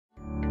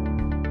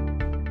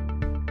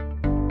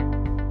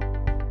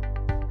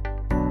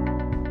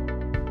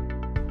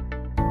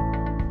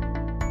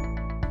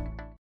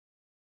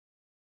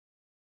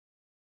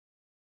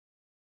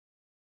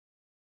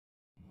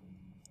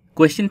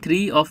Question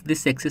 3 of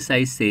this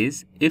exercise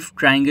says, if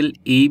triangle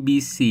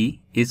ABC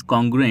is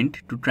congruent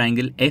to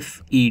triangle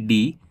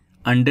FED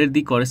under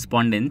the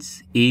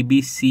correspondence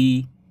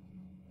ABC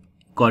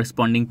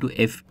corresponding to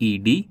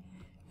FED,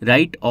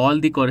 write all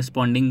the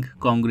corresponding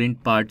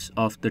congruent parts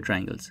of the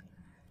triangles.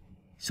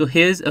 So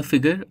here's a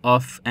figure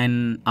of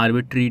an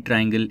arbitrary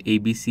triangle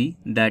ABC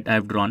that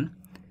I've drawn.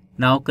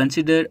 Now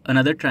consider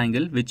another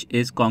triangle which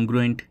is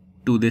congruent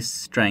to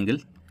this triangle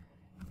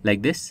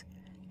like this,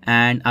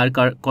 and our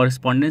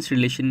correspondence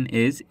relation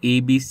is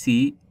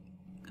ABC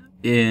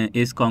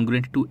is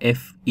congruent to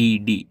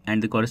FED,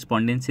 and the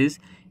correspondence is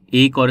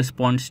A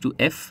corresponds to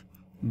F,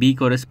 B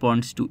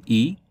corresponds to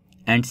E,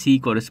 and C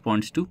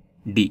corresponds to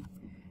D.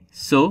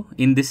 So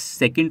in this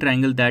second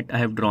triangle that I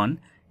have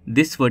drawn,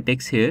 this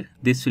vertex here,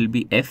 this will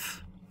be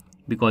F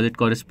because it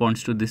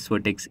corresponds to this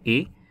vertex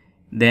A.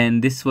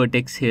 Then this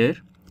vertex here,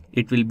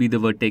 it will be the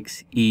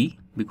vertex E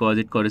because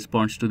it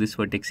corresponds to this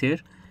vertex here.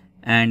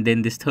 And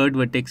then this third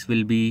vertex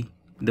will be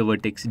the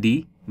vertex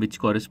D, which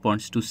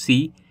corresponds to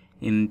C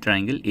in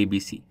triangle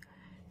ABC.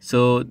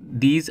 So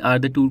these are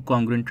the two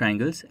congruent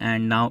triangles,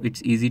 and now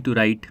it's easy to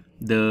write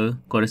the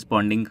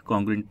corresponding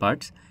congruent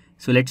parts.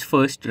 So let's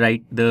first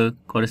write the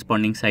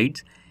corresponding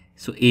sides.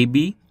 So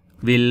AB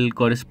will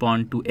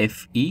correspond to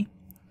FE.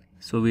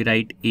 So we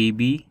write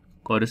AB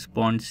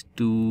corresponds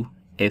to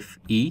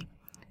FE.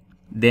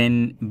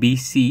 Then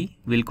BC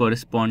will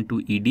correspond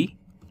to ED.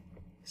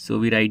 So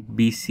we write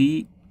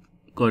BC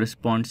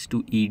corresponds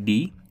to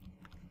ED.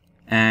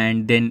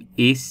 And then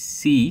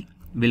AC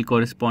will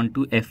correspond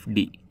to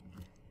FD.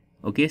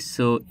 Okay,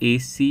 so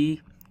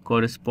AC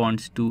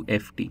corresponds to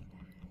FD.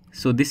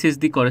 So this is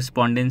the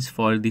correspondence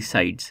for the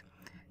sides.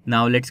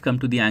 Now let's come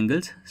to the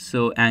angles.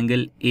 So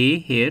angle A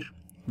here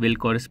will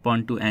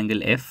correspond to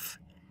angle F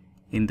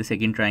in the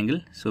second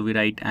triangle. So we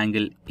write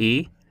angle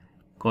A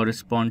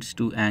corresponds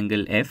to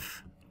angle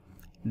F.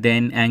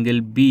 Then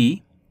angle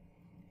B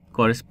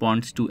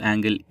corresponds to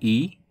angle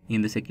E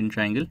in the second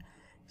triangle.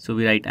 So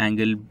we write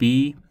angle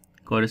B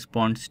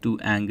corresponds to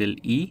angle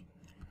E.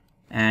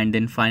 And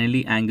then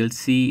finally angle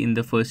C in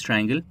the first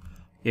triangle,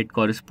 it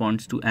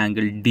corresponds to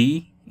angle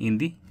D in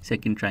the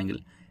second triangle.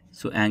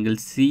 So angle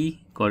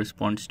C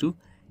corresponds to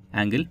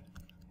angle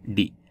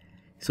D.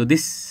 So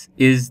this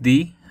is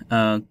the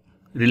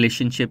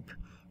relationship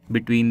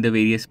between the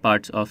various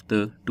parts of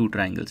the two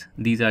triangles.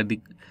 These are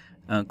the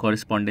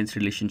correspondence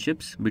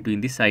relationships between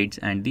the sides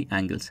and the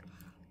angles.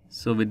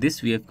 So with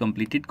this, we have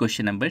completed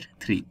question number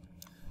 3.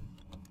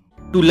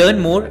 To learn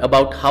more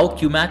about how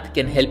QMath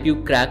can help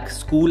you crack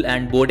school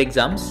and board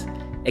exams,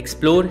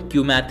 explore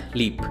QMath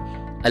Leap,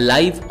 a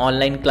live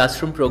online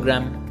classroom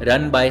program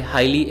run by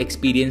highly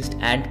experienced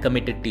and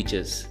committed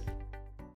teachers.